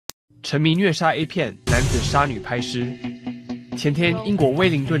沉迷虐杀 A 片，男子杀女拍尸。前天，英国威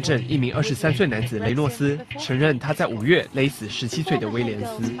灵顿镇一名23岁男子雷诺斯承认他在5月勒死17岁的威廉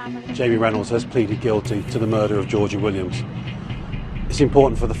斯。Jamie Reynolds has pleaded guilty to the murder of Georgie Williams. It's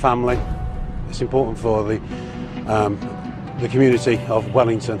important for the family. It's important for the community of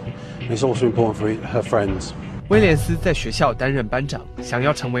Wellington. And it's also important for her friends. 威廉斯在学校担任班长，想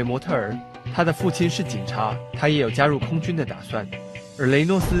要成为模特儿。他的父亲是警察，他也有加入空军的打算。而雷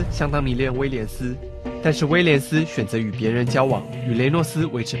诺斯相当迷恋威廉斯，但是威廉斯选择与别人交往，与雷诺斯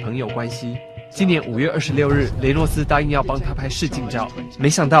维持朋友关系。今年5月26日，雷诺斯答应要帮他拍试镜照，没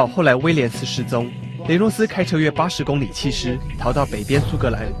想到后来威廉斯失踪。雷诺斯开车约80公里弃尸，逃到北边苏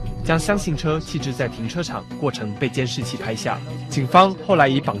格兰，将厢型车弃置在停车场，过程被监视器拍下。警方后来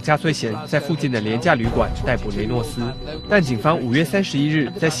以绑架罪嫌在附近的廉价旅馆逮捕雷诺斯，但警方5月31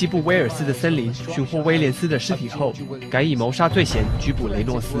日在西部威尔斯的森林寻获威廉斯的尸体后，改以谋杀罪嫌拘捕雷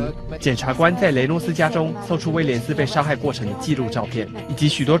诺斯。检察官在雷诺斯家中搜出威廉斯被杀害过程的记录照片，以及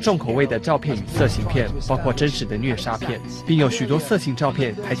许多重口味的照片与色情片，包括真实的虐杀片，并有许多色情照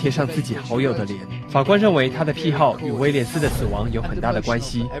片还贴上自己好友的脸。法官认为他的癖好与威廉斯的死亡有很大的关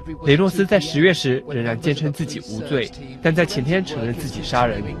系。雷诺斯在10月时仍然坚称自己无罪，但在前天承认自己杀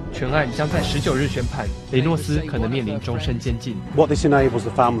人。全案将在19日宣判，雷诺斯可能面临终身监禁。What this enables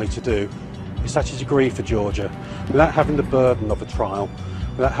the family to do is actually to grieve for Georgia without having the burden of a trial,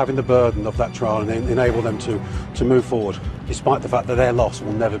 without having the burden of that trial, and enable them to move forward, despite the fact that their loss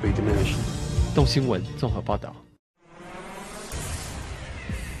will never be diminished. 动新闻综合报道。